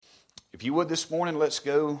If you would this morning, let's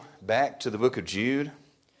go back to the book of Jude.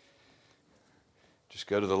 Just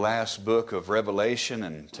go to the last book of Revelation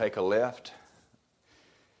and take a left.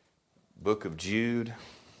 Book of Jude.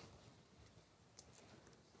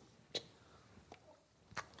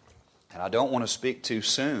 And I don't want to speak too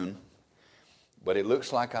soon, but it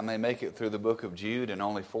looks like I may make it through the book of Jude in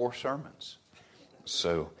only 4 sermons.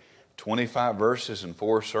 So 25 verses and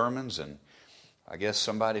 4 sermons, and I guess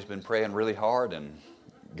somebody's been praying really hard and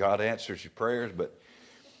God answers your prayers. But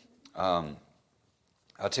I'll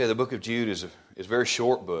tell you, the book of Jude is a very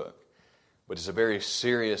short book, but it's a very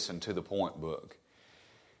serious and to the point book.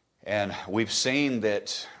 And we've seen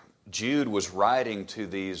that Jude was writing to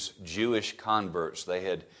these Jewish converts. They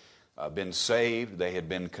had been saved, they had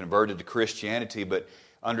been converted to Christianity, but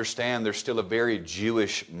understand there's still a very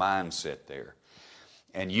Jewish mindset there.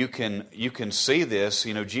 And you can see this.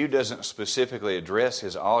 You know, Jude doesn't specifically address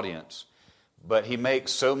his audience, but he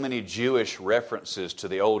makes so many Jewish references to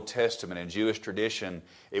the Old Testament and Jewish tradition,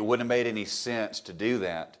 it wouldn't have made any sense to do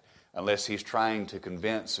that unless he's trying to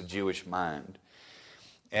convince a Jewish mind.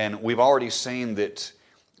 And we've already seen that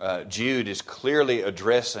Jude is clearly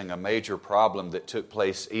addressing a major problem that took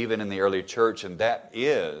place even in the early church, and that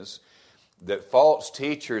is that false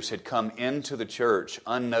teachers had come into the church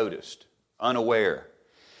unnoticed, unaware.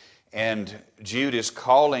 And Jude is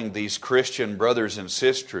calling these Christian brothers and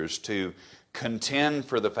sisters to contend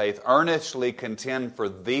for the faith, earnestly contend for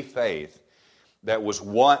the faith that was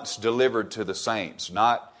once delivered to the saints.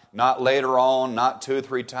 Not later on, not 2 or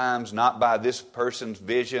 3 times, not by this person's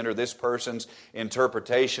vision or this person's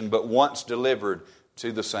interpretation, but once delivered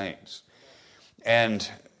to the saints. And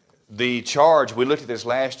the charge, we looked at this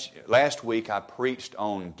last week, I preached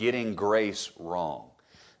on getting grace wrong.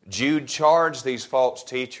 Jude charged these false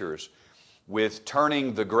teachers with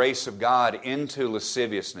turning the grace of God into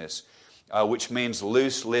lasciviousness, which means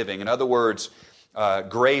loose living. In other words,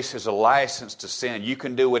 grace is a license to sin. You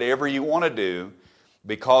can do whatever you want to do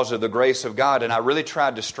because of the grace of God. And I really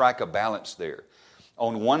tried to strike a balance there.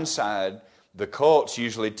 On one side, the cults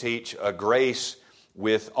usually teach a grace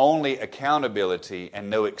with only accountability and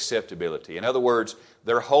no acceptability. In other words,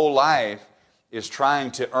 their whole life is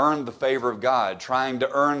trying to earn the favor of God, trying to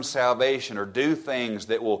earn salvation or do things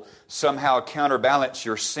that will somehow counterbalance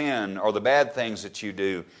your sin or the bad things that you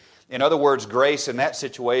do. In other words, grace in that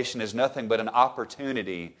situation is nothing but an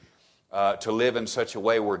opportunity to live in such a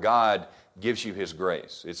way where God gives you His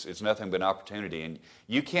grace. It's nothing but an opportunity. And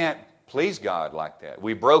you can't please God like that.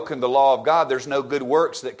 We've broken the law of God. There's no good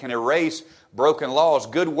works that can erase broken laws.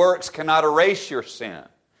 Good works cannot erase your sin.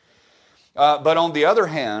 But on the other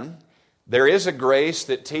hand, there is a grace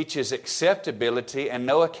that teaches acceptability and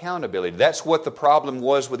no accountability. That's what the problem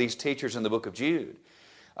was with these teachers in the book of Jude.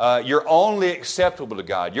 You're only acceptable to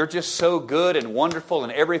God. You're just so good and wonderful,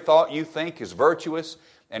 and every thought you think is virtuous.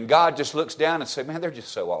 And God just looks down and says, man, they're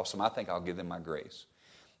just so awesome. I think I'll give them my grace.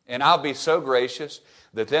 And I'll be so gracious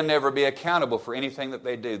that they'll never be accountable for anything that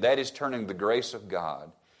they do. That is turning the grace of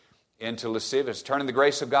God into lascivious, turning the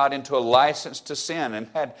grace of God into a license to sin.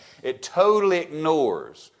 And it totally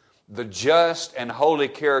ignores the just and holy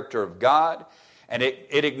character of God, and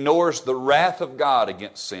it ignores the wrath of God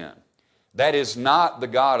against sin. That is not the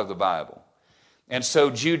God of the Bible. And so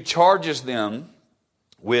Jude charges them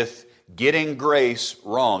with getting grace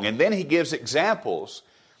wrong. And then he gives examples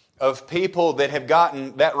of people that have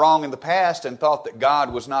gotten that wrong in the past and thought that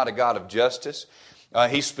God was not a God of justice.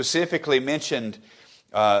 He specifically mentioned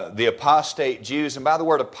the apostate Jews. And by the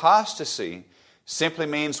word apostasy, simply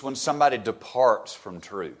means when somebody departs from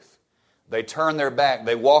truth. They turn their back.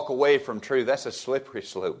 They walk away from truth. That's a slippery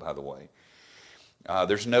slope, by the way.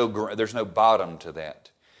 There's no bottom to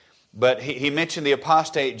that. But he mentioned the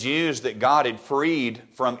apostate Jews that God had freed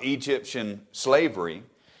from Egyptian slavery.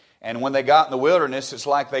 And when they got in the wilderness, it's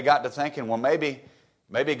like they got to thinking, well, maybe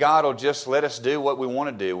God will just let us do what we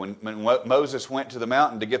want to do. When Moses went to the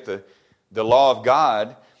mountain to get the law of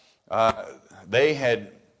God, they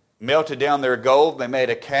had melted down their gold. They made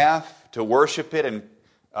a calf to worship it and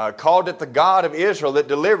called it the God of Israel that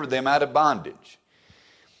delivered them out of bondage.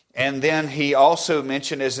 And then he also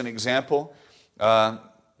mentioned as an example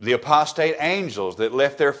the apostate angels that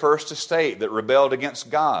left their first estate, that rebelled against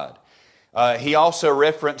God. He also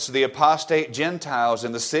referenced the apostate Gentiles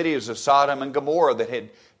in the cities of Sodom and Gomorrah that had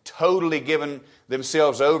totally given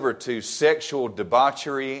themselves over to sexual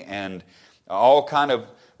debauchery and all kind of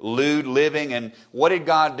lewd living. And what did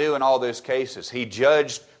God do in all those cases? He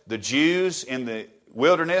judged the Jews in the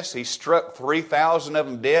wilderness. He struck 3,000 of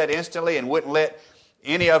them dead instantly and wouldn't let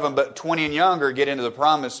any of them but 20 and younger get into the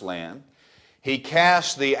promised land. He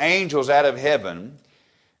cast the angels out of heaven,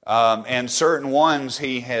 and certain ones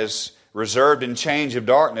he has reserved in change of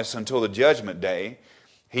darkness until the judgment day.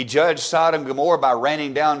 He judged Sodom and Gomorrah by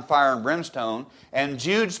raining down fire and brimstone. And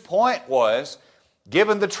Jude's point was,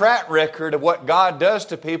 given the track record of what God does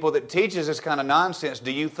to people that teaches this kind of nonsense,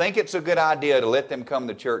 do you think it's a good idea to let them come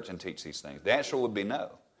to church and teach these things? The answer would be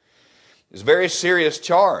no. It's a very serious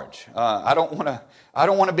charge. I don't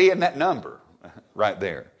want to be in that number right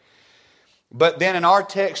there. But then in our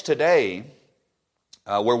text today,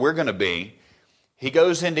 where we're going to be, he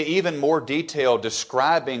goes into even more detail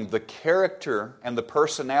describing the character and the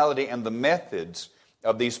personality and the methods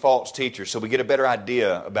of these false teachers, so we get a better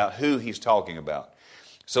idea about who he's talking about.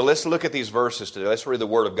 So let's look at these verses today. Let's read the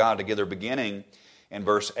Word of God together, beginning in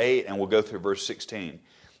verse 8, and we'll go through verse 16.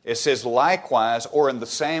 It says, likewise, or in the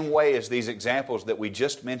same way as these examples that we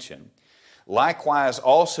just mentioned, likewise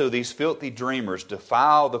also these filthy dreamers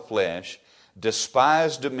defile the flesh,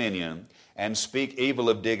 despise dominion, and speak evil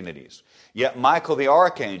of dignities. Yet Michael the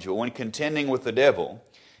archangel, when contending with the devil,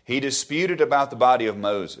 he disputed about the body of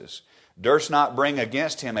Moses, durst not bring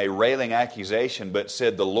against him a railing accusation, but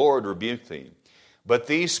said, the Lord rebuke thee. But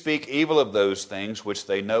these speak evil of those things which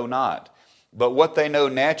they know not, but what they know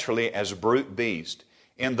naturally as brute beast.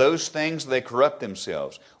 In those things they corrupt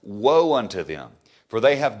themselves. Woe unto them, for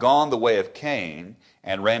they have gone the way of Cain,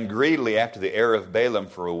 and ran greedily after the heir of Balaam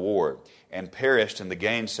for reward, and perished in the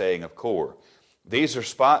gainsaying of Kor. These are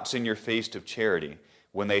spots in your feast of charity,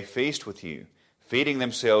 when they feast with you, feeding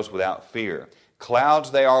themselves without fear.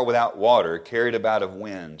 Clouds they are without water, carried about of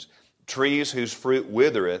winds. Trees whose fruit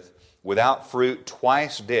withereth, without fruit,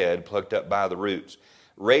 twice dead, plucked up by the roots.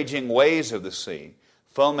 Raging waves of the sea,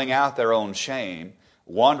 foaming out their own shame.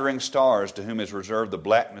 Wandering stars, to whom is reserved the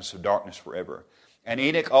blackness of darkness forever. And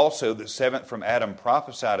Enoch also, the seventh from Adam,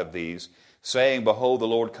 prophesied of these, saying, behold, the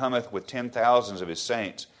Lord cometh with 10,000s of his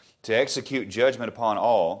saints, to execute judgment upon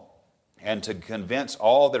all, and to convince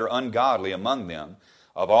all that are ungodly among them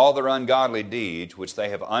of all their ungodly deeds which they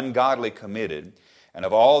have ungodly committed, and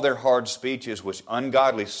of all their hard speeches which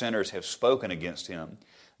ungodly sinners have spoken against him.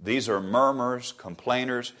 These are murmurers,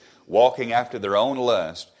 complainers, walking after their own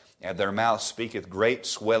lust, and their mouth speaketh great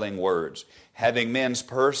swelling words, having men's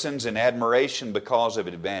persons in admiration because of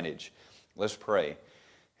advantage. Let's pray.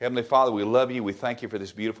 Heavenly Father, we love you. We thank you for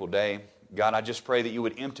this beautiful day. God, I just pray that you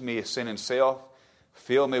would empty me of sin and self.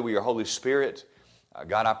 Fill me with your Holy Spirit.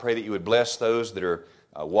 God, I pray that you would bless those that are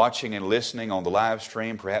watching and listening on the live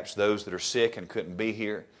stream, perhaps those that are sick and couldn't be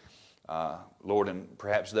here. Lord, and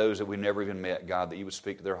perhaps those that we've never even met, God, that you would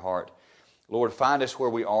speak to their heart. Lord, find us where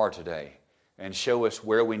we are today and show us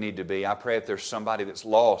where we need to be. I pray if there's somebody that's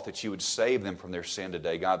lost, that you would save them from their sin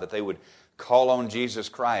today, God, that they would call on Jesus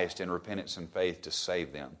Christ in repentance and faith to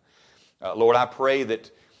save them. Lord, I pray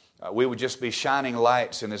that we would just be shining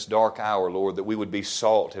lights in this dark hour, Lord, that we would be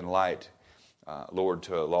salt and light, Lord,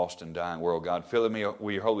 to a lost and dying world. God, fill me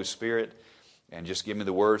with your Holy Spirit and just give me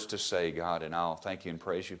the words to say, God, and I'll thank you and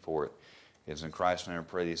praise you for it. It's in Christ's name I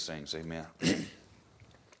pray these things. Amen.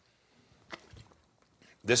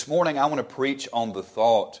 This morning I want to preach on the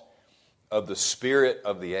thought of the spirit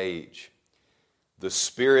of the age. The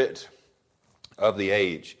spirit of the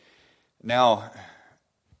age. Now,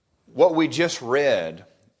 what we just read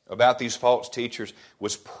about these false teachers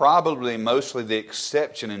was probably mostly the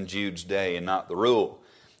exception in Jude's day and not the rule.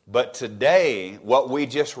 But today, what we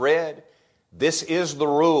just read, this is the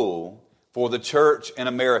rule for the church in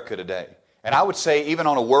America today. And I would say even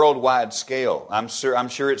on a worldwide scale. I'm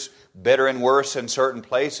sure it's better and worse in certain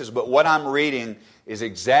places, but what I'm reading is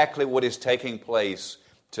exactly what is taking place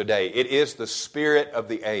today. It is the spirit of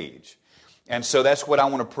the age. And so that's what I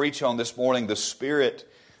want to preach on this morning, the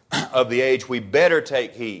spirit of the age. We better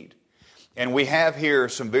take heed. And we have here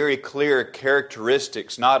some very clear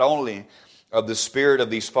characteristics, not only of the spirit of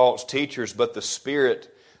these false teachers, but the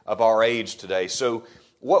spirit of our age today. So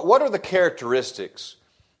what are the characteristics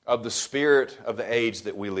of the spirit of the age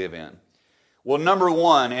that we live in? Well, number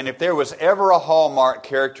one, and if there was ever a hallmark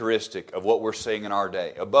characteristic of what we're seeing in our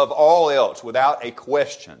day, above all else, without a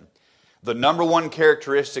question, the number one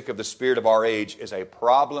characteristic of the spirit of our age is a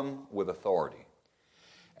problem with authority.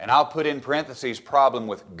 And I'll put in parentheses, problem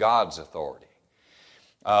with God's authority.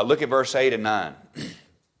 Look at verse 8 and 9.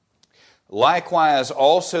 Likewise,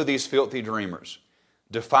 also these filthy dreamers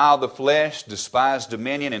defile the flesh, despise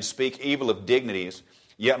dominion, and speak evil of dignities.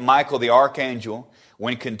 Yet Michael the archangel,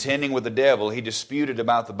 when contending with the devil, he disputed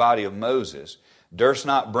about the body of Moses, durst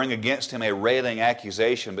not bring against him a railing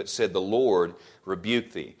accusation, but said, the Lord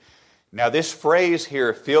rebuke thee. Now this phrase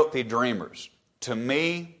here, filthy dreamers, to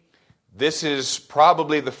me, this is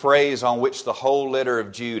probably the phrase on which the whole letter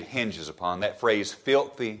of Jude hinges upon, that phrase,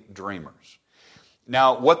 filthy dreamers.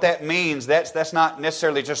 Now, what that means, that's not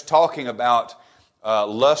necessarily just talking about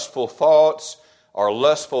lustful thoughts or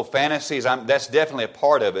lustful fantasies. That's definitely a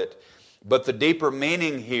part of it. But the deeper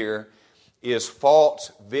meaning here is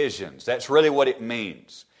false visions. That's really what it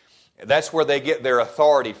means. That's where they get their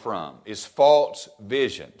authority from, is false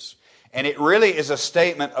visions. And it really is a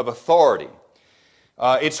statement of authority.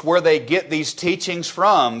 It's where they get these teachings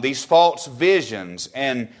from, these false visions,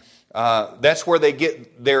 and that's where they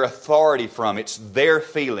get their authority from. It's their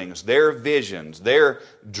feelings, their visions, their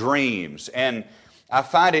dreams. And I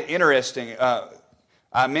find it interesting.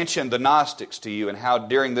 I mentioned the Gnostics to you and how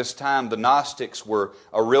during this time the Gnostics were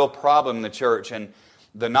a real problem in the church. And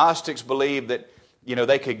the Gnostics believed that,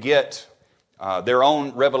 they could get their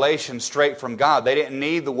own revelation straight from God. They didn't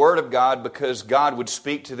need the Word of God because God would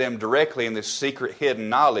speak to them directly in this secret hidden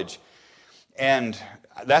knowledge. And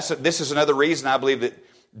this is another reason I believe that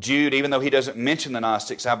Jude, even though he doesn't mention the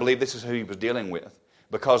Gnostics, I believe this is who he was dealing with,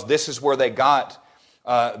 because this is where they got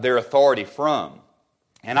their authority from.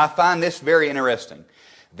 And I find this very interesting.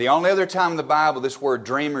 The only other time in the Bible this word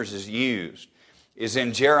dreamers is used is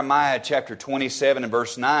in Jeremiah chapter 27 and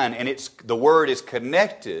verse 9, and the word is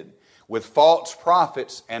connected with false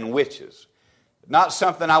prophets and witches. Not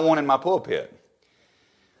something I want in my pulpit.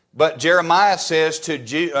 But Jeremiah says to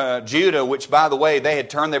Judah, which by the way, they had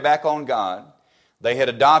turned their back on God. They had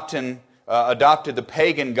adopted the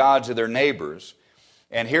pagan gods of their neighbors.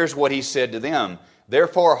 And here's what he said to them.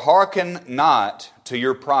 Therefore hearken not to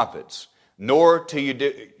your prophets, nor to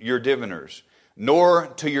your diviners, nor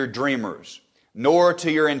to your dreamers, nor to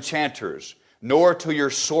your enchanters, nor to your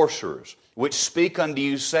sorcerers, which speak unto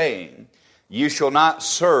you, saying, you shall not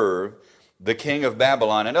serve the king of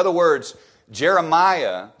Babylon. In other words,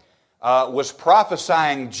 Jeremiah was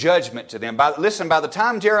prophesying judgment to them. By the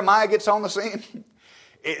time Jeremiah gets on the scene,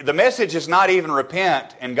 the message is not even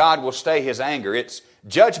repent and God will stay His anger. It's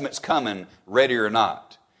judgment's coming, ready or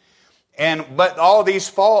not. But all these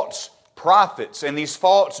false prophets and these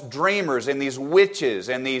false dreamers and these witches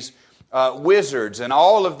and these wizards and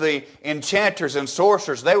all of the enchanters and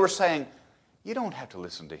sorcerers, they were saying, you don't have to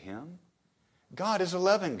listen to him. God is a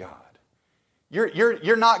loving God.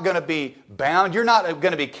 You're not going to be bound. You're not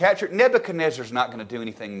going to be captured. Nebuchadnezzar's not going to do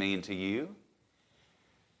anything mean to you.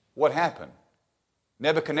 What happened?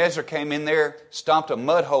 Nebuchadnezzar came in there, stomped a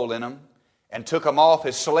mud hole in them, and took them off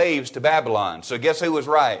as slaves to Babylon. So guess who was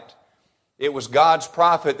right? It was God's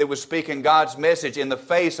prophet that was speaking God's message in the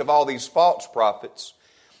face of all these false prophets.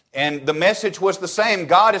 And the message was the same.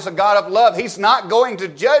 God is a God of love. He's not going to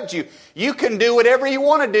judge you. You can do whatever you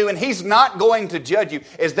want to do, and He's not going to judge you.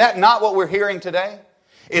 Is that not what we're hearing today?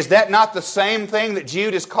 Is that not the same thing that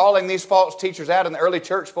Jude is calling these false teachers out in the early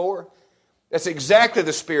church for? That's exactly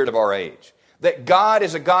the spirit of our age. That God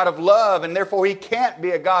is a God of love, and therefore He can't be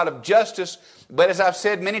a God of justice. But as I've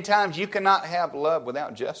said many times, you cannot have love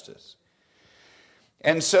without justice.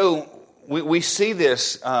 And so we see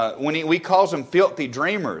this when he calls them filthy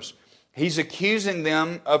dreamers. He's accusing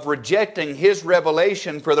them of rejecting His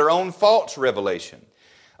revelation for their own false revelation.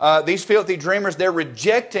 These filthy dreamers, they're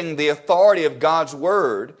rejecting the authority of God's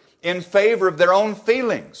Word in favor of their own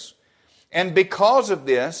feelings. And because of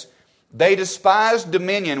this, they despise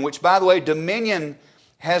dominion, which, by the way, dominion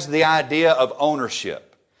has the idea of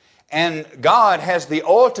ownership. And God has the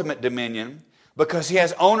ultimate dominion because He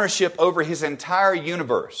has ownership over His entire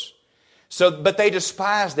universe. But they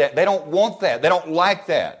despise that. They don't want that. They don't like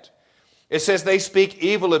that. It says they speak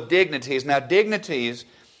evil of dignities. Now, dignities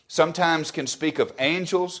sometimes can speak of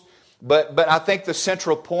angels, but I think the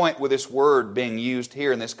central point with this word being used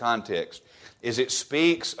here in this context is it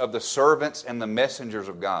speaks of the servants and the messengers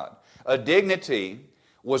of God. A dignity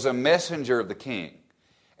was a messenger of the king.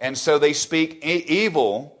 And so they speak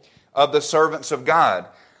evil of the servants of God.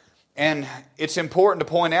 And it's important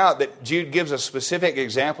to point out that Jude gives a specific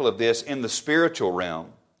example of this in the spiritual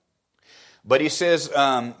realm. But he says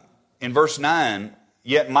in verse 9,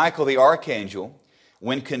 yet Michael the archangel,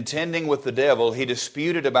 when contending with the devil, he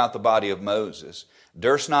disputed about the body of Moses,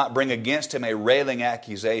 durst not bring against him a railing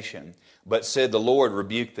accusation, but said, the Lord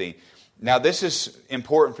rebuke thee. Now this is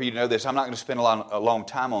important for you to know this. I'm not going to spend a long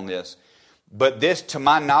time on this. But this, to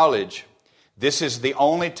my knowledge, this is the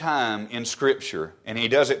only time in Scripture, and he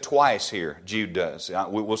does it twice here, Jude does.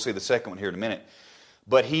 We'll see the second one here in a minute.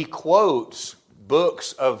 But he quotes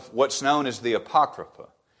books of what's known as the Apocrypha.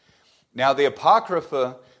 Now the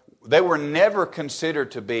Apocrypha, they were never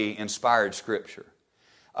considered to be inspired Scripture.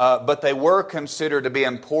 But they were considered to be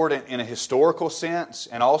important in a historical sense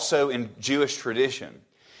and also in Jewish tradition.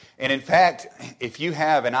 And in fact, if you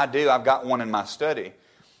have, and I do, I've got one in my study.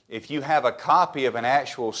 if you have a copy of an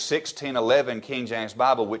actual 1611 King James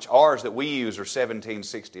Bible, which ours that we use are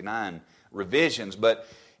 1769 revisions, but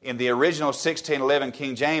in the original 1611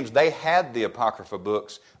 King James, they had the Apocrypha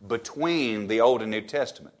books between the Old and New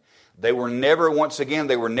Testament. They were never, once again,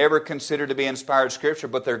 they were never considered to be inspired Scripture,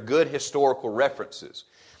 but they're good historical references.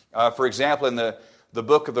 For example, in the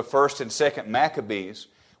book of the 1st and 2nd Maccabees,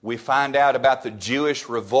 we find out about the Jewish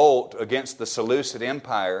revolt against the Seleucid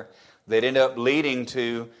Empire that ended up leading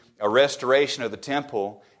to a restoration of the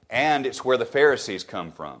temple, and it's where the Pharisees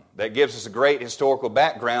come from. That gives us a great historical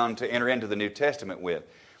background to enter into the New Testament with.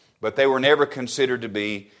 But they were never considered to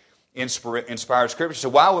be inspired Scripture. So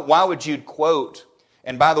why would Jude quote?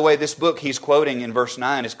 And by the way, this book he's quoting in verse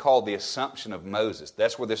 9 is called The Assumption of Moses.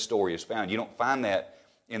 That's where this story is found. You don't find that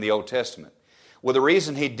in the Old Testament. Well, the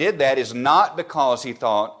reason he did that is not because he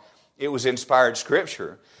thought it was inspired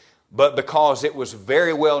Scripture, but because it was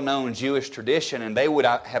very well-known Jewish tradition and they would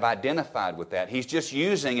have identified with that. He's just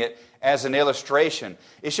using it as an illustration.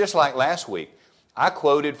 It's just like last week. I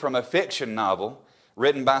quoted from a fiction novel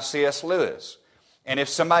written by C.S. Lewis. And if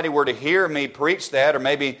somebody were to hear me preach that or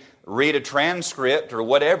maybe read a transcript or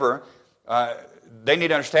whatever, they need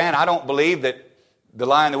to understand I don't believe that The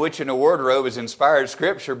Lion, the Witch, and the Wardrobe is inspired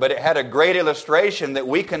Scripture, but it had a great illustration that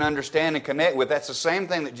we can understand and connect with. That's the same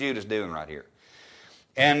thing that Jude is doing right here.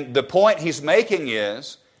 And the point he's making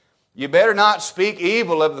is, you better not speak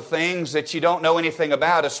evil of the things that you don't know anything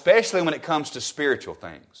about, especially when it comes to spiritual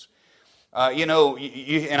things.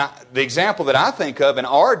 The example that I think of in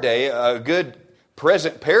our day, a good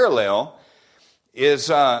present parallel,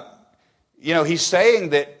 is, he's saying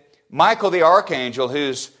that Michael the Archangel,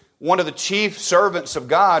 who's one of the chief servants of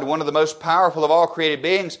God, one of the most powerful of all created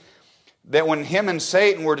beings, that when him and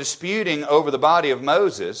Satan were disputing over the body of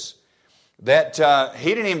Moses, that he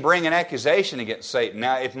didn't even bring an accusation against Satan.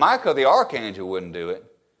 Now, if Michael the Archangel wouldn't do it,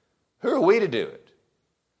 who are we to do it?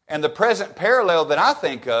 And the present parallel that I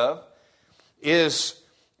think of is,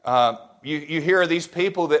 you hear of these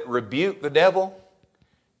people that rebuke the devil.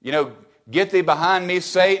 Get thee behind me,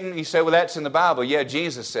 Satan. You say, well, that's in the Bible. Yeah,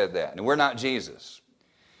 Jesus said that, and we're not Jesus.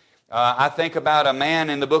 I think about a man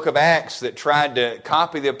in the book of Acts that tried to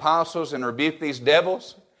copy the apostles and rebuke these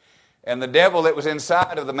devils. And the devil that was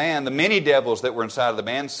inside of the man, the many devils that were inside of the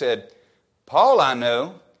man, said, Paul I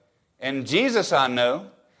know, and Jesus I know,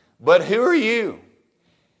 but who are you?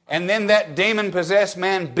 And then that demon-possessed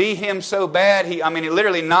man beat him so bad, he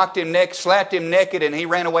literally knocked him naked, slapped him naked, and he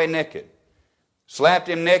ran away naked. Slapped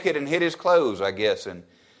him naked and hid his clothes, I guess.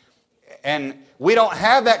 And we don't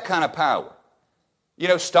have that kind of power.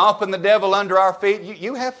 Stomping the devil under our feet,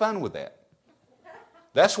 you have fun with that.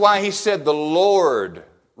 That's why he said, the Lord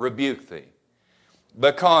rebuke thee.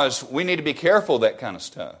 Because we need to be careful of that kind of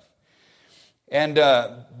stuff. And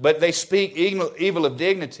but they speak evil of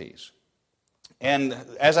dignities. And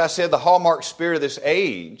as I said, the hallmark spirit of this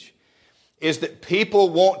age is that people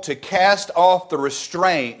want to cast off the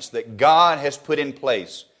restraints that God has put in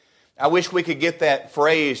place. I wish we could get that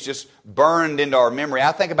phrase just burned into our memory.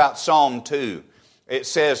 I think about Psalm 2. It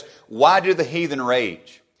says, why do the heathen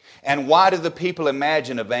rage? And why do the people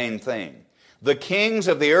imagine a vain thing? The kings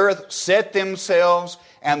of the earth set themselves,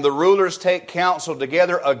 and the rulers take counsel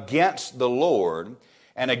together against the Lord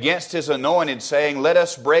and against His anointed, saying, let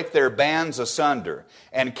us break their bands asunder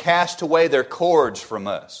and cast away their cords from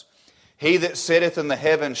us. He that sitteth in the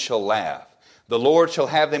heavens shall laugh. The Lord shall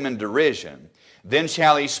have them in derision. Then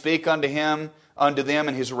shall He speak unto them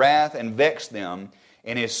in His wrath, and vex them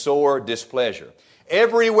in His sore displeasure.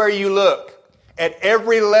 Everywhere you look, at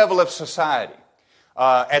every level of society,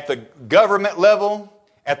 at the government level,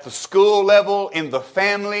 at the school level, in the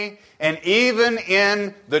family, and even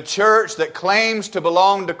in the church that claims to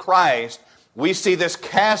belong to Christ, we see this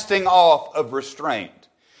casting off of restraint.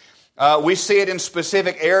 We see it in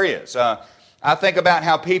specific areas. I think about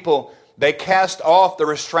how people, they cast off the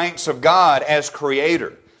restraints of God as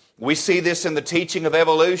Creator. We see this in the teaching of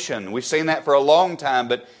evolution. We've seen that for a long time,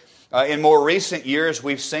 but in more recent years,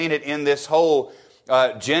 we've seen it in this whole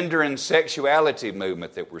gender and sexuality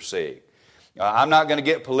movement that we're seeing. I'm not going to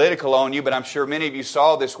get political on you, but I'm sure many of you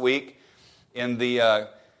saw this week in the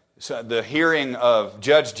hearing of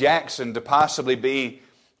Judge Jackson to possibly be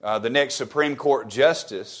the next Supreme Court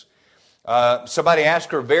Justice. Somebody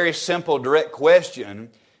asked her a very simple, direct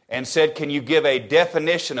question and said, can you give a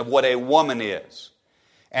definition of what a woman is?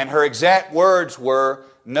 And her exact words were,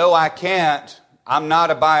 no, I can't. I'm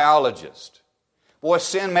not a biologist. Boy,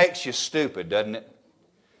 sin makes you stupid, doesn't it?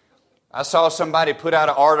 I saw somebody put out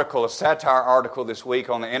an article, a satire article this week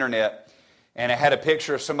on the internet, And it had a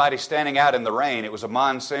picture of somebody standing out in the rain. It was a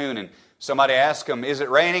monsoon, and somebody asked them, "Is it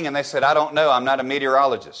raining?" And they said, "I don't know. I'm not a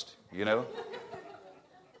meteorologist," you know.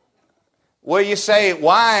 Well, you say,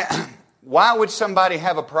 why would somebody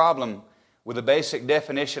have a problem with the basic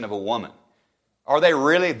definition of a woman? Are they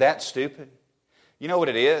really that stupid? You know what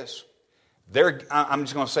it is? I'm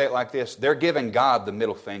just going to say it like this. They're giving God the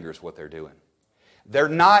middle finger is what they're doing. They're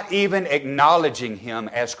not even acknowledging Him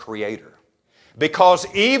as Creator. Because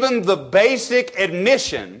even the basic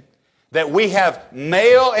admission that we have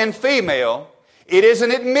male and female, it is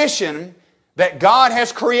an admission that God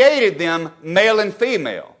has created them male and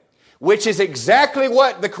female, which is exactly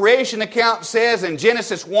what the creation account says in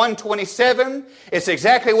Genesis 1:27. It's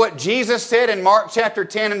exactly what Jesus said in Mark chapter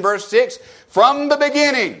 10 and verse 6. From the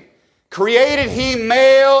beginning, created He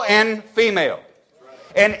male and female.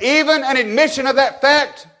 And even an admission of that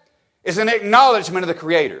fact is an acknowledgement of the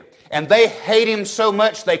Creator. And they hate Him so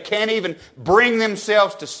much they can't even bring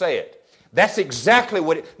themselves to say it. That's exactly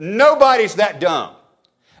what it is. Nobody's that dumb.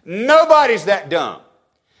 Nobody's that dumb.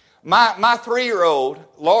 My 3-year-old,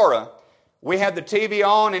 Laura, we had the TV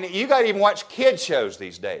on, and you got to even watch kids shows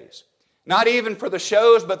these days. Not even for the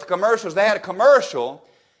shows, but the commercials. They had a commercial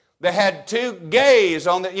that had two gays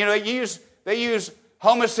on the, they use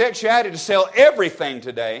homosexuality to sell everything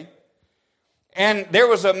today. And there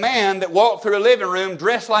was a man that walked through a living room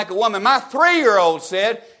dressed like a woman. My 3-year-old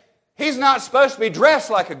said, he's not supposed to be dressed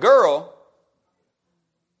like a girl.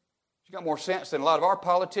 She's got more sense than a lot of our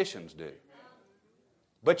politicians do.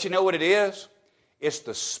 But you know what it is? It's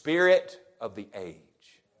the spirit of the age.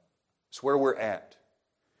 It's where we're at.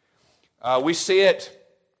 We see it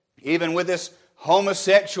even with this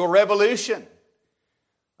homosexual revolution.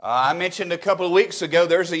 I mentioned a couple of weeks ago,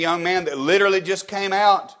 there's a young man that literally just came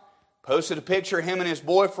out, posted a picture of him and his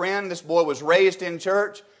boyfriend. This boy was raised in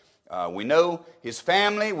church. We know his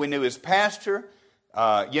family. We knew his pastor.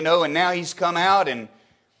 And now he's come out and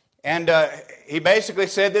he basically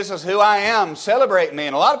said, "This is who I am. Celebrate me."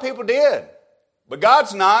 And a lot of people did. But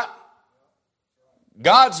God's not.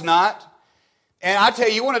 God's not. And I tell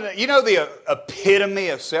you, you know the epitome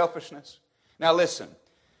of selfishness? Now listen,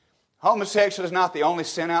 homosexual is not the only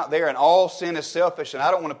sin out there, and all sin is selfish, and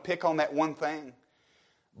I don't want to pick on that one thing.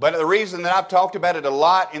 But the reason that I've talked about it a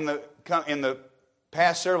lot in the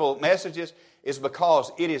past several messages is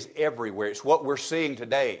because it is everywhere. It's what we're seeing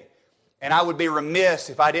today. And I would be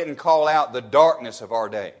remiss if I didn't call out the darkness of our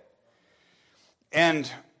day.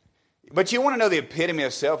 But you want to know the epitome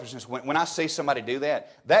of selfishness. When I see somebody do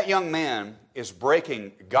that, that young man is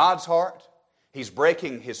breaking God's heart. He's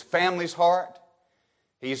breaking his family's heart.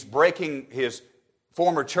 He's breaking his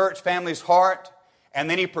former church family's heart. And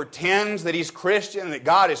then he pretends that he's Christian and that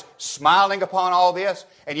God is smiling upon all this.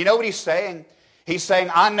 And you know what he's saying? He's saying,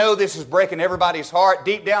 I know this is breaking everybody's heart.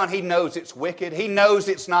 Deep down, he knows it's wicked. He knows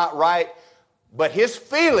it's not right. But his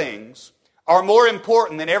feelings are more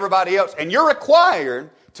important than everybody else. And you're required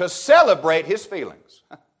to celebrate his feelings.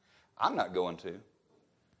 I'm not going to.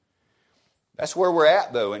 That's where we're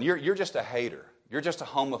at, though. And you're just a hater. You're just a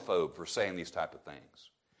homophobe for saying these type of things.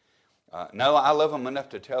 No, I love them enough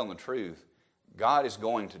to tell them the truth. God is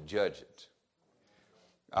going to judge it.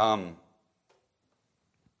 I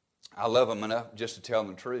love them enough just to tell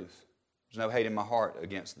them the truth. There's no hate in my heart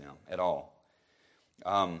against them at all.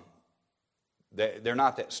 They're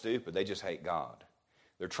not that stupid. They just hate God.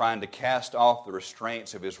 They're trying to cast off the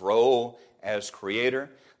restraints of His role as Creator.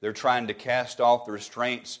 They're trying to cast off the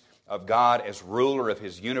restraints of God as ruler of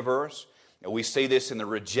His universe. And we see this in the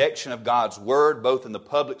rejection of God's Word, both in the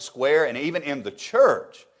public square and even in the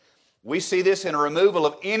church. We see this in a removal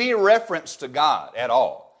of any reference to God at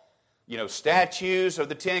all. Statues of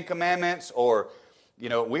the Ten Commandments, or,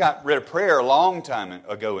 we got rid of prayer a long time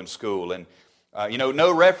ago in school. And,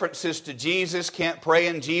 no references to Jesus, can't pray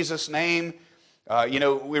in Jesus' name.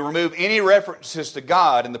 We remove any references to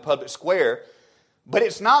God in the public square. But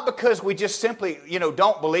it's not because we just simply,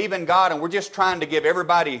 don't believe in God and we're just trying to give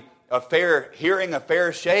everybody a fair hearing, a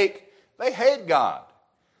fair shake. They hate God.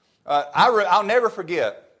 I'll never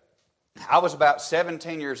forget, I was about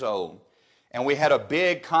 17 years old, and we had a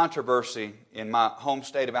big controversy in my home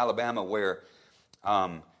state of Alabama where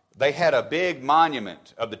they had a big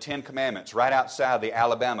monument of the Ten Commandments right outside the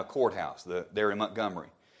Alabama courthouse there in Montgomery.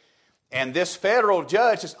 And this federal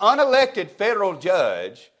judge, this unelected federal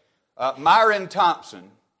judge, Myron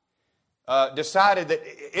Thompson, decided that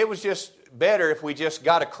it was just better if we just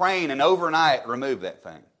got a crane and overnight removed that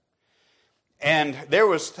thing. And there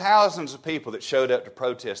was thousands of people that showed up to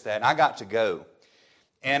protest that, and I got to go.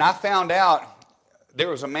 And I found out there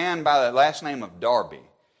was a man by the last name of Darby,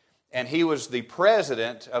 and he was the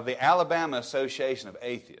president of the Alabama Association of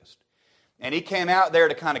Atheists. And he came out there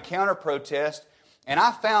to kind of counter-protest. And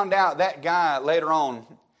I found out that guy later on,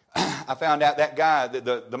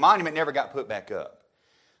 the monument never got put back up.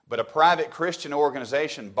 But a private Christian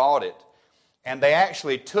organization bought it. And they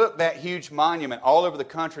actually took that huge monument all over the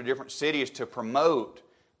country, different cities, to promote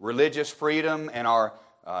religious freedom and our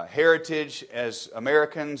heritage as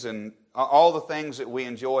Americans and all the things that we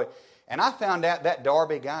enjoy. And I found out that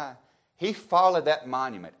Darby guy, he followed that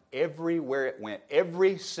monument everywhere it went.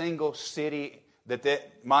 Every single city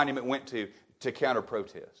that monument went to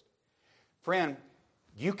counter-protest. Friend,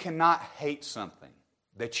 you cannot hate something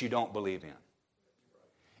that you don't believe in.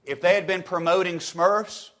 If they had been promoting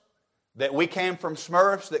Smurfs, that we came from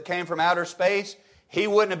Smurfs, that came from outer space, he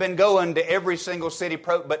wouldn't have been going to every single city,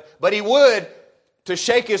 but he would to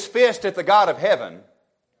shake his fist at the God of heaven.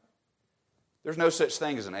 There's no such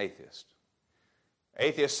thing as an atheist.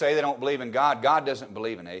 Atheists say they don't believe in God. God doesn't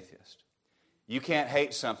believe in atheists. You can't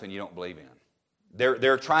hate something you don't believe in.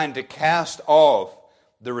 They're trying to cast off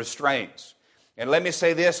the restraints. And let me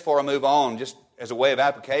say this before I move on, just as a way of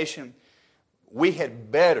application. We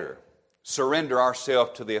had better surrender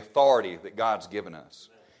ourselves to the authority that God's given us,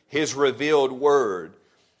 His revealed Word,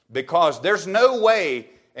 because there's no way,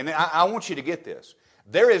 and I want you to get this,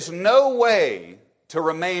 there is no way to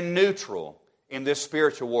remain neutral in this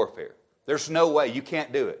spiritual warfare. There's no way. You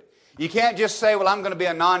can't do it. You can't just say, well, I'm going to be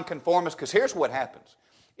a nonconformist, because here's what happens.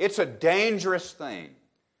 It's a dangerous thing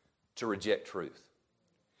to reject truth.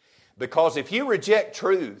 Because if you reject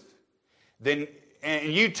truth, then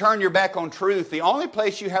and you turn your back on truth, the only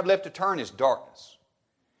place you have left to turn is darkness.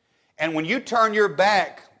 And when you turn your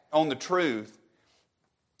back on the truth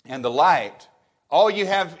and the light, all you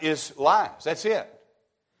have is lies. That's it.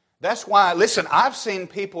 That's why, listen, I've seen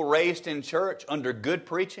people raised in church under good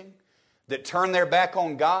preaching that turn their back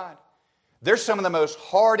on God. They're some of the most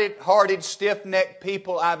hearted, stiff-necked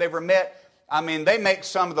people I've ever met. I mean, they make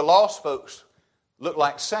some of the lost folks look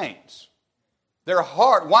like saints. They're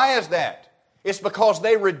hard. Why is that? It's because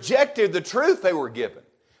they rejected the truth they were given.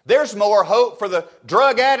 There's more hope for the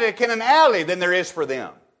drug addict in an alley than there is for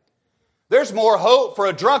them. There's more hope for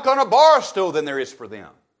a drunk on a bar stool than there is for them.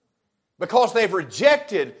 Because they've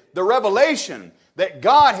rejected the revelation that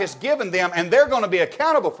God has given them, and they're going to be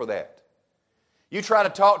accountable for that. You try to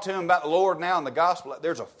talk to them about the Lord now in the gospel,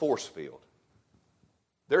 there's a force field.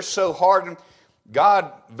 They're so hardened.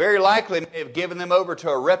 God very likely may have given them over to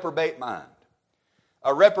a reprobate mind.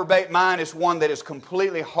 A reprobate mind is one that is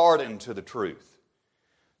completely hardened to the truth.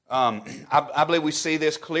 I believe we see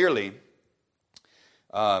this clearly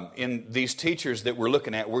in these teachers that we're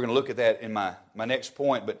looking at. We're going to look at that in my next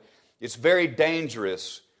point, but it's very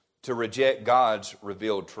dangerous to reject God's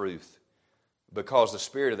revealed truth because the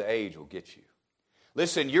spirit of the age will get you.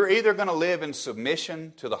 Listen, you're either going to live in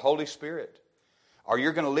submission to the Holy Spirit or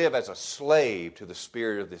you're going to live as a slave to the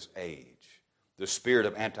spirit of this age, the spirit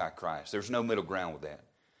of Antichrist. There's no middle ground with that.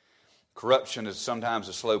 Corruption is sometimes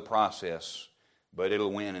a slow process, but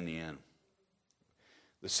it'll win in the end.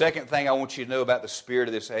 The second thing I want you to know about the spirit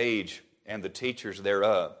of this age and the teachers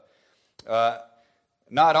thereof,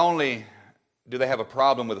 not only do they have a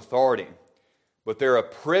problem with authority, but they're a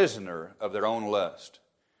prisoner of their own lust.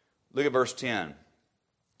 Look at verse 10.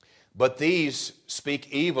 But these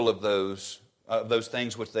speak evil of those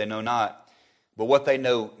things which they know not, but what they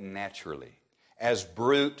know naturally, as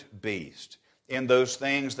brute beasts. In those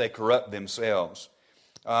things they corrupt themselves.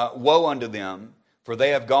 Woe unto them, for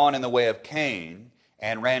they have gone in the way of Cain,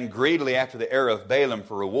 and ran greedily after the error of Balaam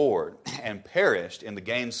for reward, and perished in the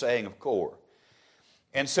gainsaying of Kor.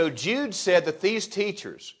 And so Jude said that these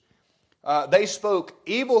teachers, they spoke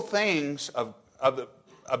evil things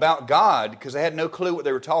about God because they had no clue what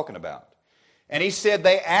they were talking about. And he said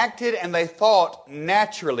they acted and they thought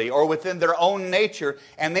naturally or within their own nature.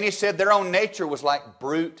 And then he said their own nature was like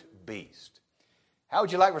brute beast. How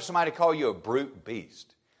would you like for somebody to call you a brute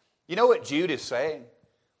beast? You know what Jude is saying?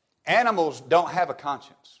 Animals don't have a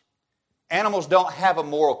conscience. Animals don't have a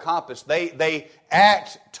moral compass. They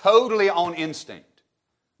act totally on instinct.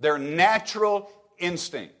 Their natural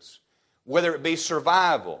instincts, whether it be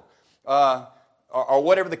survival or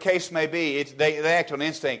whatever the case may be, they act on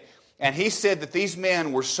instinct. And he said that these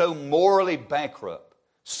men were so morally bankrupt,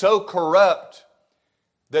 so corrupt,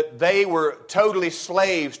 that they were totally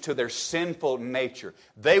slaves to their sinful nature.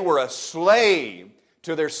 They were a slave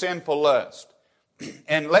to their sinful lust.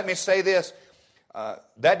 And let me say this,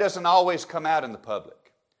 that doesn't always come out in the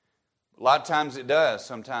public. A lot of times it does,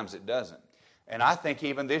 sometimes it doesn't. And I think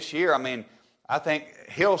even this year, I think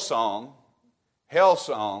Hillsong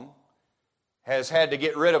has had to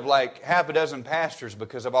get rid of like half a dozen pastors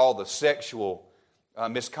because of all the sexual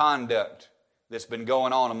misconduct that's been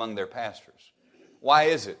going on among their pastors. Why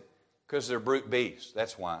is it? Because they're brute beasts.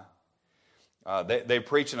 That's why. They're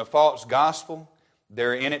preaching a false gospel.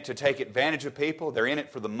 They're in it to take advantage of people. They're in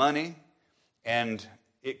it for the money. And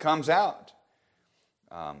it comes out.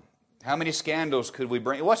 How many scandals could we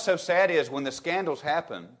bring? What's so sad is when the scandals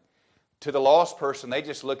happen to the lost person, they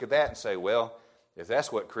just look at that and say, well, if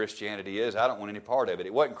that's what Christianity is, I don't want any part of it.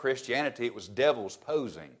 It wasn't Christianity, it was devils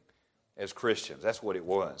posing as Christians. That's what it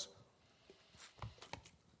was.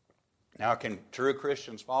 Now, can true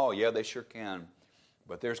Christians fall? Yeah, they sure can.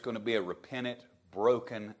 But there's going to be a repentant,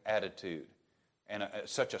 broken attitude and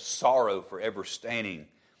such a sorrow for ever staining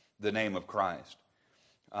the name of Christ.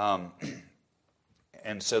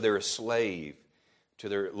 And so they're a slave to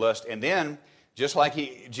their lust. And then, just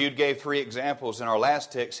like Jude gave 3 examples in our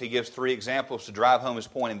last text, he gives 3 examples to drive home his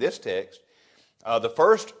point in this text. The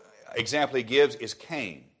first example he gives is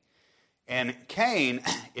Cain. And Cain,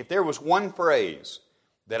 if there was one phrase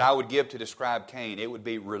that I would give to describe Cain, it would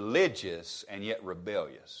be religious and yet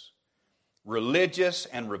rebellious. Religious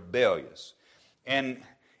and rebellious. And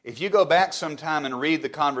if you go back sometime and read the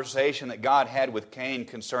conversation that God had with Cain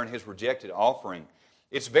concerning his rejected offering,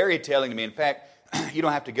 it's very telling to me. In fact, you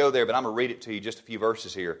don't have to go there, but I'm going to read it to you, just a few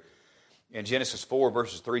verses here. In Genesis 4,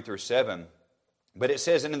 verses 3 through 7. But it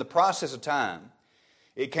says, and in the process of time,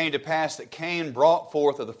 it came to pass that Cain brought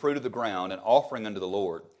forth of the fruit of the ground an offering unto the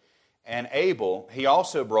Lord. And Abel, he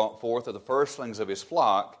also brought forth of the firstlings of his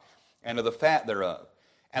flock, and of the fat thereof.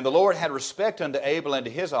 And the Lord had respect unto Abel and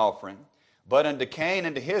to his offering, but unto Cain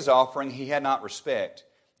and to his offering he had not respect.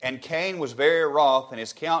 And Cain was very wroth, and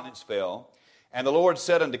his countenance fell. And the Lord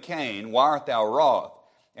said unto Cain, why art thou wroth?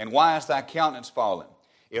 And why is thy countenance fallen?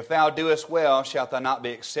 If thou doest well, shalt thou not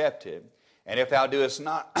be accepted. And if thou doest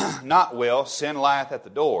not well, sin lieth at the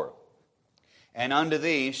door. And unto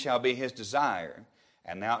thee shall be his desire,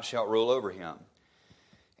 and thou shalt rule over him.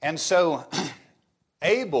 And so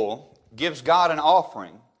Abel gives God an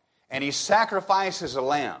offering, and he sacrifices a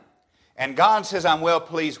lamb. And God says, I'm well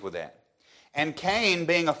pleased with that. And Cain,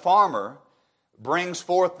 being a farmer, brings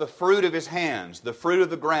forth the fruit of his hands, the fruit of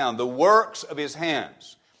the ground, the works of his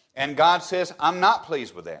hands. And God says, I'm not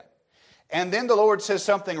pleased with that. And then the Lord says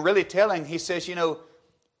something really telling. He says,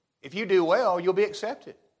 if you do well, you'll be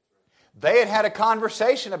accepted. They had had a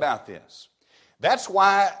conversation about this. That's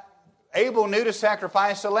why Abel knew to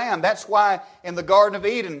sacrifice a lamb. That's why in the Garden of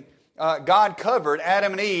Eden, God covered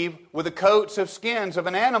Adam and Eve with the coats of skins of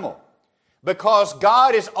an animal. Because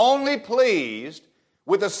God is only pleased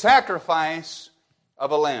with the sacrifice of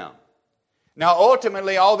a lamb. Now,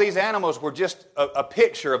 ultimately, all these animals were just a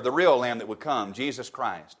picture of the real lamb that would come, Jesus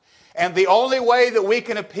Christ. And the only way that we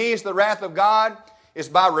can appease the wrath of God is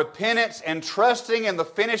by repentance and trusting in the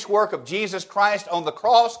finished work of Jesus Christ on the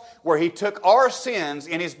cross, where He took our sins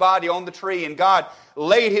in His body on the tree, and God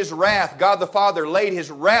laid His wrath, God the Father laid His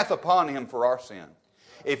wrath upon Him for our sin.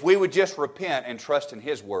 If we would just repent and trust in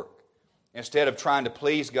His work, instead of trying to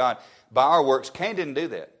please God by our works. Cain didn't do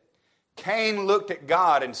that. Cain looked at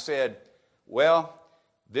God and said, well,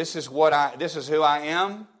 this is who I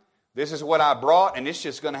am, this is what I brought, and it's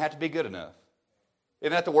just going to have to be good enough.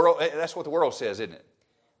 Isn't that the world? That's what the world says, isn't it?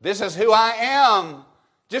 This is who I am.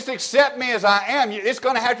 Just accept me as I am. It's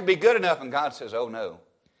going to have to be good enough. And God says, oh no.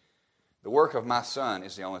 The work of my Son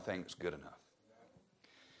is the only thing that's good enough.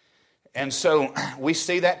 And so we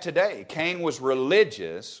see that today. Cain was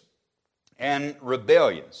religious and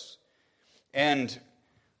rebellious. And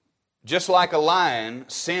just like a lion,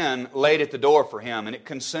 sin laid at the door for him, and it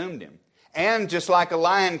consumed him. And just like a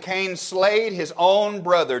lion, Cain slayed his own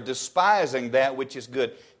brother, despising that which is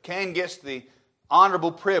good. Cain gets the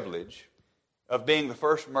honorable privilege of being the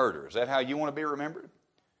first murderer. Is that how you want to be remembered?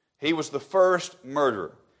 He was the first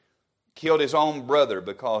murderer. Killed his own brother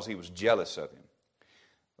because he was jealous of him.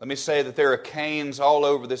 Let me say that there are Cains all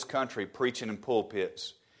over this country preaching in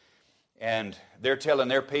pulpits. And they're telling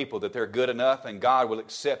their people that they're good enough and God will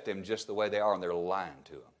accept them just the way they are, and they're lying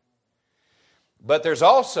to them. But there's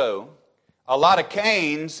also a lot of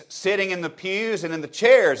Cains sitting in the pews and in the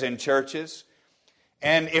chairs in churches.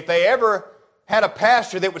 And if they ever had a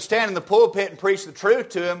pastor that would stand in the pulpit and preach the truth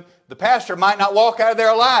to them, the pastor might not walk out of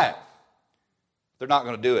there alive. They're not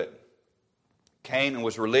going to do it. Cain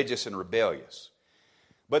was religious and rebellious.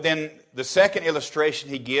 But then the second illustration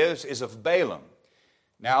he gives is of Balaam.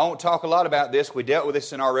 Now, I won't talk a lot about this. We dealt with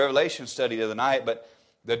this in our Revelation study the other night. But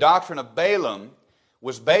the doctrine of Balaam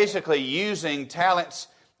was basically using talents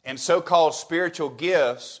and so-called spiritual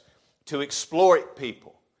gifts to exploit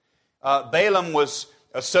people. Balaam was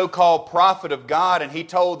a so-called prophet of God, and he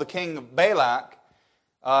told the king of Balak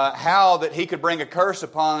how that he could bring a curse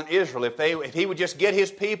upon Israel if he would just get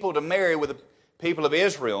his people to marry with people of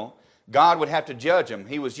Israel, God would have to judge them.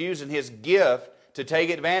 He was using His gift to take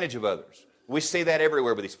advantage of others. We see that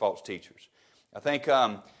everywhere with these false teachers. I think,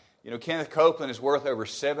 Kenneth Copeland is worth over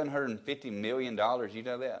 $750 million. You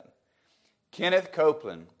know that? Kenneth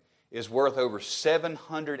Copeland is worth over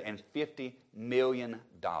 $750 million.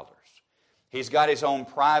 He's got his own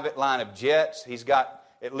private line of jets. He's got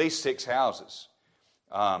at least 6 houses.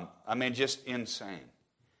 Just insane.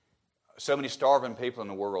 So many starving people in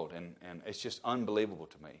the world, and it's just unbelievable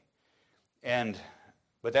to me.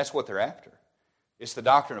 But that's what they're after. It's the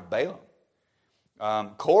doctrine of Balaam.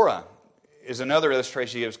 Korah is another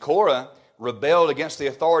illustration he gives. Korah rebelled against the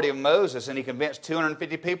authority of Moses, and he convinced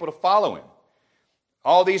 250 people to follow him.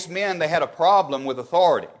 All these men, they had a problem with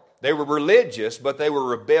authority. They were religious, but they were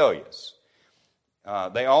rebellious.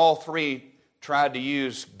 They all three tried to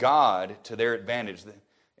use God to their advantage.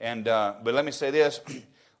 But let me say this.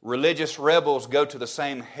 Religious rebels go to the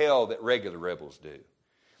same hell that regular rebels do.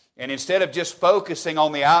 And instead of just focusing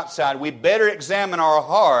on the outside, we better examine our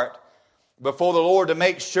heart before the Lord to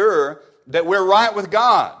make sure that we're right with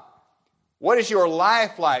God. What is your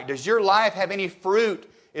life like? Does your life have any fruit?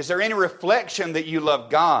 Is there any reflection that you love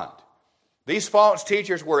God? These false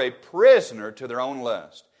teachers were a prisoner to their own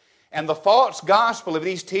lust. And the false gospel of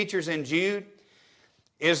these teachers in Jude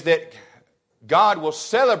is that God will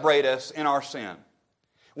celebrate us in our sin.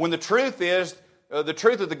 When the truth is, the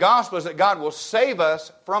truth of the gospel is that God will save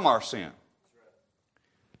us from our sin.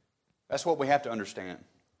 That's what we have to understand.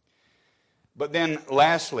 But then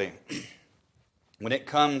lastly, when it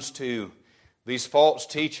comes to these false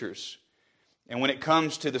teachers, and when it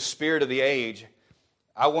comes to the spirit of the age,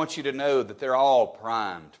 I want you to know that they're all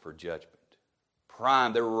primed for judgment.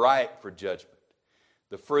 Primed, they're ripe for judgment.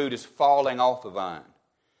 The fruit is falling off the vine.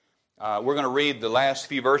 We're going to read the last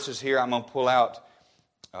few verses here. I'm going to pull out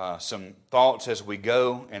some thoughts as we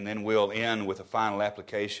go, and then we'll end with a final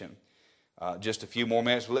application. Just a few more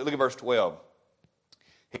minutes. Look at verse 12.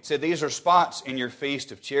 He said, "These are spots in your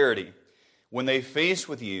feast of charity, when they feast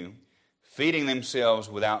with you, feeding themselves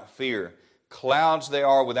without fear. Clouds they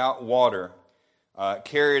are without water,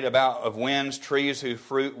 carried about of winds, trees whose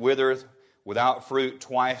fruit withereth, without fruit,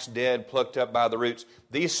 twice dead, plucked up by the roots."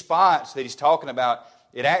 These spots that he's talking about,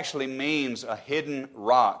 it actually means a hidden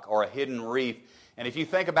rock or a hidden reef. And if you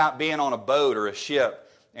think about being on a boat or a ship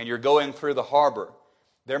and you're going through the harbor,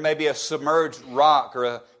 there may be a submerged rock or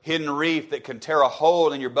a hidden reef that can tear a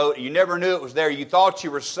hole in your boat. You never knew it was there. You thought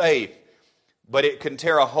you were safe, but it can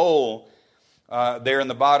tear a hole there in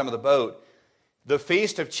the bottom of the boat. The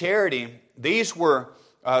Feast of Charity, these were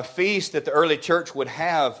feasts that the early church would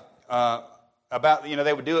have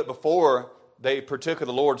they would do it before they partook of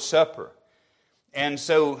the Lord's Supper. And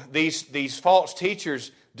so these false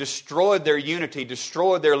teachers destroyed their unity,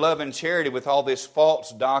 destroyed their love and charity with all this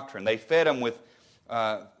false doctrine. They fed them with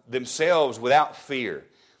themselves without fear.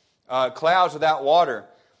 Clouds without water.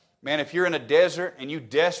 Man, if you're in a desert and you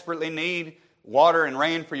desperately need water and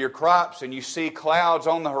rain for your crops, and you see clouds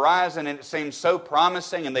on the horizon and it seems so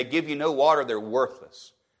promising and they give you no water, they're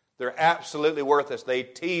worthless. They're absolutely worthless. They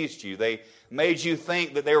teased you. They made you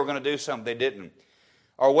think that they were going to do something they didn't.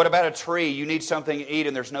 Or what about a tree? You need something to eat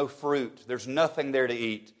and there's no fruit. There's nothing there to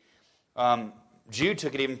eat. Jude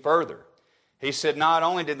took it even further. He said not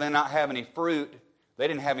only did they not have any fruit, they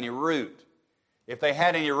didn't have any root. If they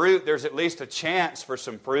had any root, there's at least a chance for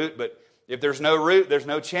some fruit, but if there's no root, there's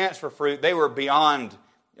no chance for fruit. They were beyond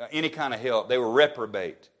any kind of help. They were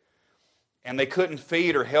reprobate. And they couldn't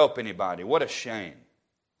feed or help anybody. What a shame.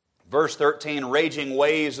 Verse 13, "Raging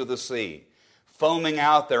waves of the sea, foaming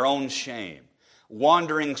out their own shame.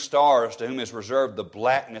 Wandering stars, to whom is reserved the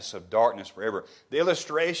blackness of darkness forever." The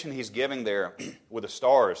illustration he's giving there with the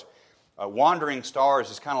stars, wandering stars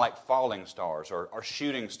is kind of like falling stars, or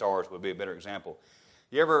shooting stars would be a better example.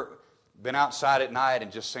 You ever been outside at night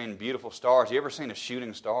and just seen beautiful stars? You ever seen a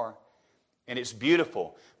shooting star? And it's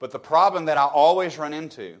beautiful. But the problem that I always run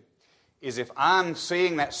into is if I'm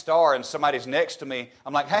seeing that star and somebody's next to me,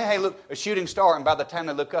 I'm like, hey, look, a shooting star. And by the time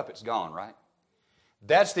they look up, it's gone, right?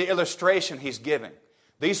 That's the illustration he's giving.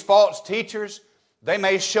 These false teachers, they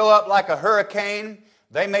may show up like a hurricane.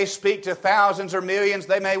 They may speak to thousands or millions.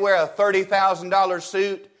 They may wear a $30,000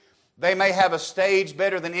 suit. They may have a stage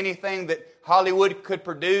better than anything that Hollywood could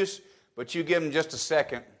produce. But you give them just a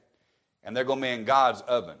second, and they're going to be in God's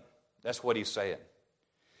oven. That's what he's saying.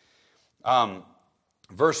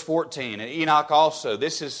 Verse 14, and Enoch also.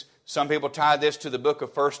 Some people tie this to the book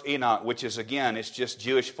of 1 Enoch, which is, again, it's just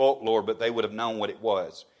Jewish folklore, but they would have known what it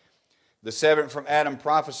was. "The seventh from Adam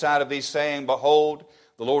prophesied of these, saying, Behold,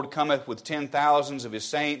 the Lord cometh with 10,000s of his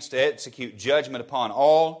saints to execute judgment upon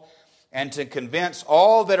all, and to convince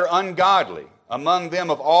all that are ungodly among them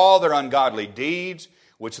of all their ungodly deeds,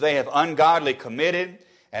 which they have ungodly committed,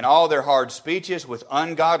 and all their hard speeches with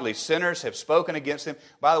ungodly sinners have spoken against them.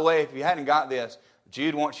 By the way, if you hadn't got this,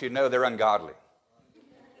 Jude wants you to know they're ungodly.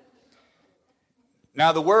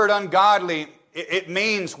 Now, the word ungodly, it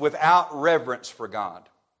means without reverence for God.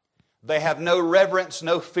 They have no reverence,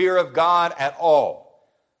 no fear of God at all.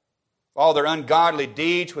 All their ungodly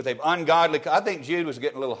deeds with they've ungodly... I think Jude was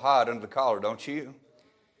getting a little hot under the collar, don't you?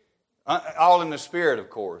 All in the Spirit, of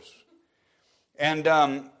course.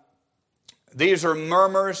 And these are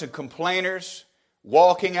murmurers and complainers,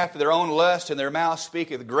 walking after their own lust, and their mouth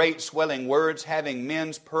speaketh great swelling words, having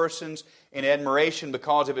men's persons in admiration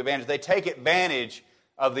because of advantage. They take advantage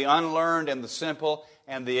of the unlearned and the simple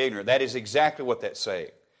and the ignorant. That is exactly what that's saying.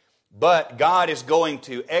 But God is going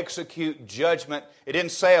to execute judgment. It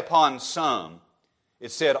didn't say upon some.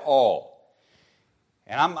 It said all.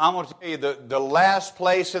 And I'm going to tell you, the last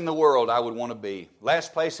place in the world I would want to be,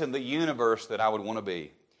 last place in the universe that I would want to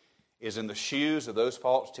be, is in the shoes of those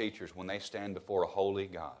false teachers when they stand before a holy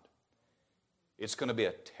God. It's going to be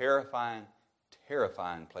a terrifying,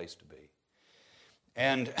 terrifying place to be.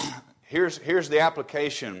 And here's the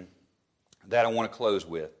application that I want to close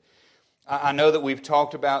with. I know that we've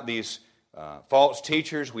talked about these false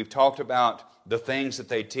teachers. We've talked about the things that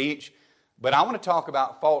they teach. But I want to talk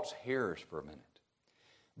about false hearers for a minute.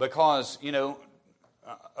 Because,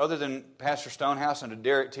 other than Pastor Stonehouse and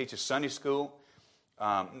Derek teaches Sunday school,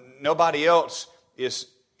 nobody else is,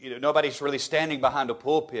 nobody's really standing behind a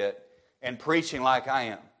pulpit and preaching like I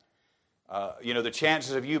am. The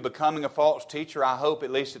chances of you becoming a false teacher, I hope,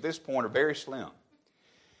 at least at this point, are very slim.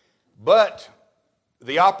 But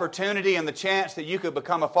the opportunity and the chance that you could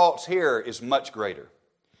become a false hearer is much greater.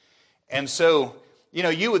 And so,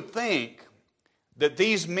 you would think that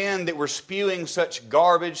these men that were spewing such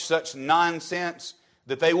garbage, such nonsense,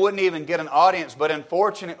 that they wouldn't even get an audience. But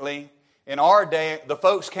unfortunately, in our day, the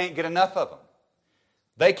folks can't get enough of them.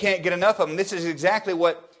 They can't get enough of them. This is exactly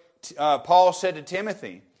what Paul said to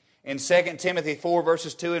Timothy in 2 Timothy 4,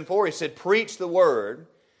 verses 2 and 4. He said, preach the word,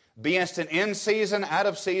 be instant in season, out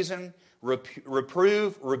of season,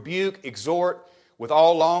 reprove, rebuke, exhort with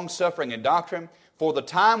all long-suffering and doctrine. For the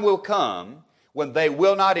time will come when they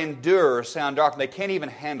will not endure sound doctrine. They can't even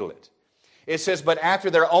handle it. It says, but after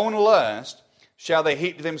their own lust shall they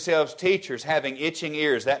heap to themselves teachers having itching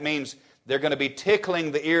ears. That means they're going to be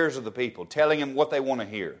tickling the ears of the people, telling them what they want to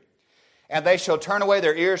hear. And they shall turn away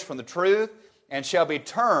their ears from the truth and shall be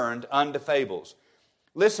turned unto fables.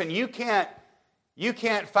 Listen, you can't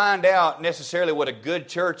find out necessarily what a good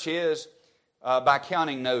church is by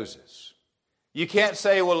counting noses. You can't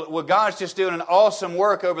say, well, God's just doing an awesome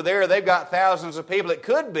work over there. They've got thousands of people. It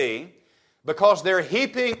could be because they're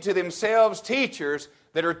heaping to themselves teachers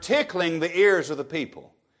that are tickling the ears of the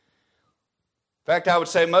people. In fact, I would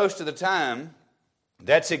say most of the time,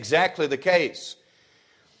 that's exactly the case.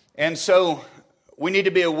 And so we need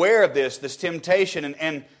to be aware of this temptation.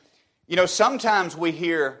 And sometimes we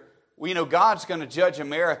hear, God's going to judge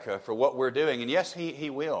America for what we're doing. And yes, He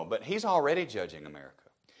will, but He's already judging America.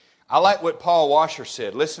 I like what Paul Washer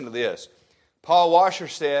said. Listen to this. Paul Washer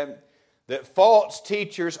said that false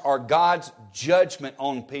teachers are God's judgment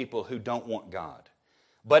on people who don't want God,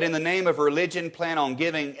 but in the name of religion plan on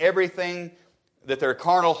giving everything that their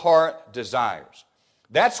carnal heart desires.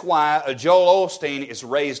 That's why a Joel Osteen is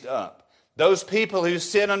raised up. Those people who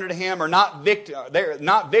sit under him are they're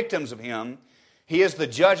not victims of him. He is the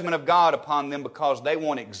judgment of God upon them because they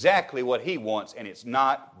want exactly what he wants, and it's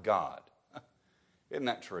not God. Isn't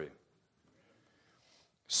that true?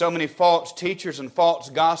 So many false teachers and false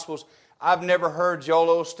gospels. I've never heard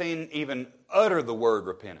Joel Osteen even utter the word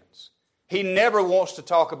repentance. He never wants to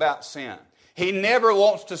talk about sin. He never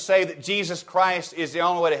wants to say that Jesus Christ is the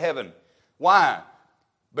only way to heaven. Why?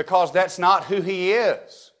 Because that's not who he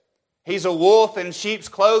is. He's a wolf in sheep's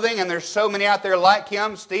clothing, and there's so many out there like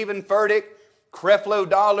him. Stephen Furtick, Creflo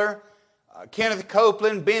Dollar, Kenneth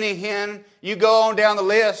Copeland, Benny Hinn. You go on down the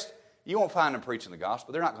list, you won't find them preaching the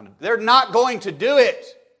gospel. They're not going to do it.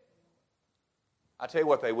 I tell you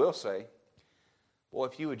what they will say. Boy,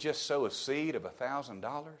 if you would just sow a seed of $1,000,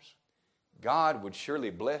 God would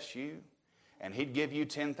surely bless you, and He'd give you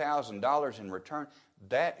 $10,000 in return.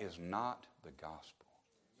 That is not the gospel.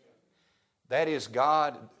 That is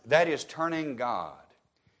God. That is turning God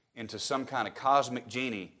into some kind of cosmic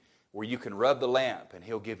genie where you can rub the lamp and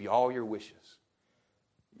He'll give you all your wishes.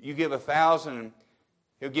 You give 1,000,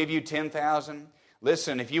 He'll give you 10,000.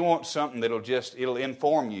 Listen, if you want something it'll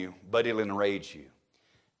inform you, but it'll enrage you.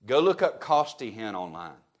 Go look up Costi Hinn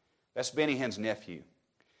online. That's Benny Hinn's nephew.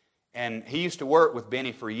 And he used to work with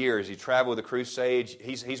Benny for years. He traveled with the crusades.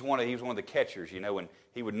 He was one of the catchers, when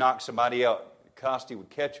he would knock somebody out, Costi would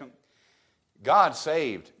catch him. God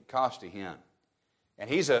saved Costi Hinn. And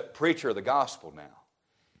he's a preacher of the gospel now.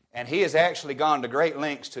 And he has actually gone to great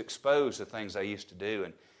lengths to expose the things they used to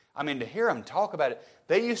do. And to hear them talk about it,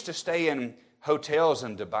 they used to stay in hotels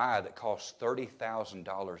in Dubai that cost $30,000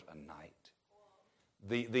 a night.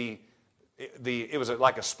 It was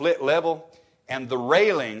like a split level, and the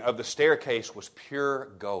railing of the staircase was pure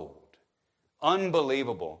gold.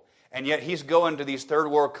 Unbelievable. And yet he's going to these third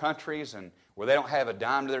world countries and where they don't have a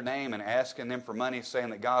dime to their name and asking them for money, saying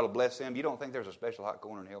that God will bless them. You don't think there's a special hot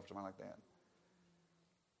corner in hell for something like that?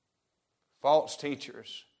 False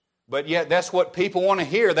teachers. But yet that's what people want to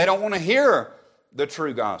hear. They don't want to hear the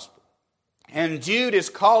true gospel. And Jude is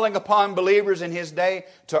calling upon believers in his day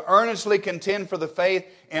to earnestly contend for the faith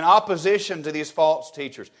in opposition to these false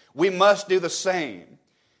teachers. We must do the same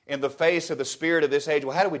in the face of the spirit of this age.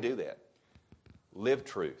 Well, how do we do that? Live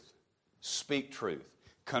truth. Speak truth.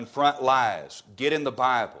 Confront lies. Get in the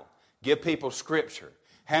Bible. Give people Scripture.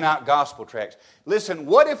 Hand out gospel tracts. Listen,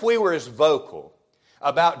 what if we were as vocal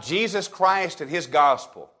about Jesus Christ and His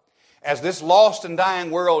gospel as this lost and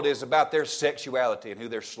dying world is about their sexuality and who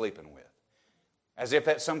they're sleeping with? As if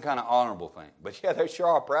that's some kind of honorable thing. But yeah, they sure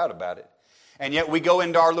are proud about it. And yet we go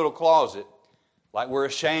into our little closet like we're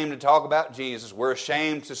ashamed to talk about Jesus. We're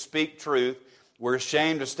ashamed to speak truth. We're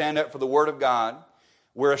ashamed to stand up for the Word of God.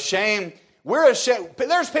 We're ashamed.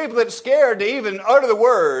 There's people that are scared to even utter the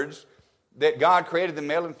words that God created them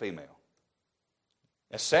male and female.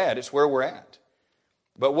 That's sad. It's where we're at.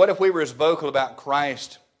 But what if we were as vocal about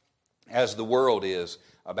Christ as the world is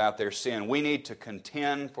about their sin? We need to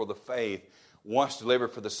contend for the faith once delivered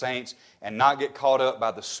for the saints and not get caught up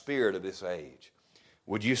by the spirit of this age.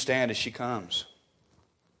 Would you stand as she comes?